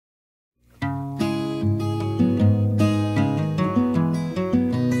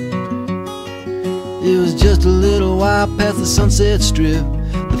was just a little while past the Sunset Strip.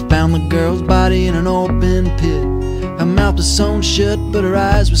 They found the girl's body in an open pit. Her mouth was sewn shut, but her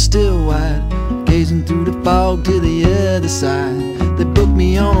eyes were still wide, gazing through the fog to the other side. They booked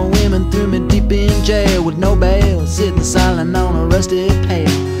me on a whim and threw me deep in jail with no bail, sitting silent on a rusty pail,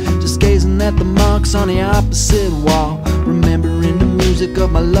 just gazing at the marks on the opposite wall, remembering the music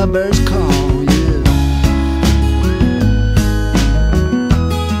of my lover's call. Yeah.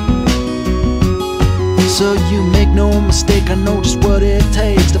 So you make no mistake, I know just what it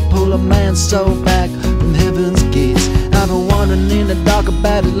takes to pull a man's soul back from heaven's gates. I've been wandering in the dark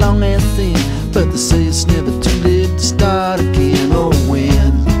about it long and thin, but they say it's never too late to start again. Oh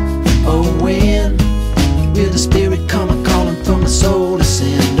when will the spirit come a-callin from the soul to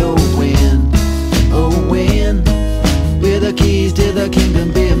send? Oh when will the keys to the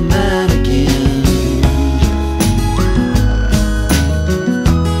kingdom be mine again?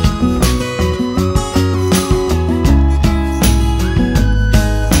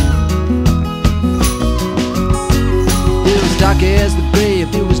 Dark as the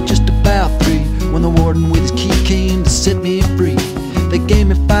grave, it was just about 3 when the warden with his key came to set me free. They gave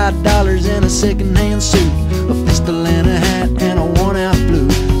me $5 and a second-hand suit, a pistol and a hat and a worn-out blue.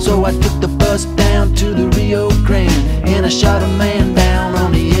 So I took the bus down to the Rio Grande, and I shot a man down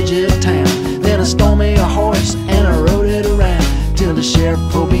on the edge of town. Then I stole me a horse and I rode it around till the sheriff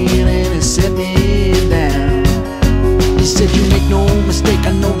pulled me in and he set me down. He said, you make no mistake,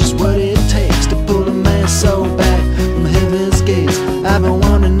 I know just what it takes to pull a man's soul back from heaven's gates. I've been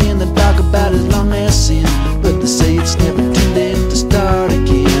wandering in the dark about as long as sin, but they say it's never too late to start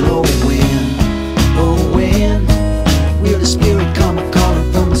again. Oh when will the spirit come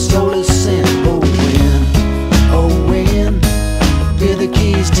a-callin from the soul of sin? Oh when will the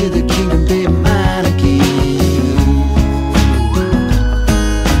keys to the kingdom be mine again?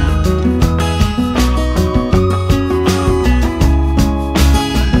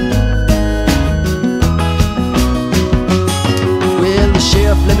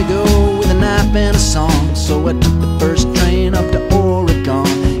 Let me go with a knife and a song, so I took the first train up to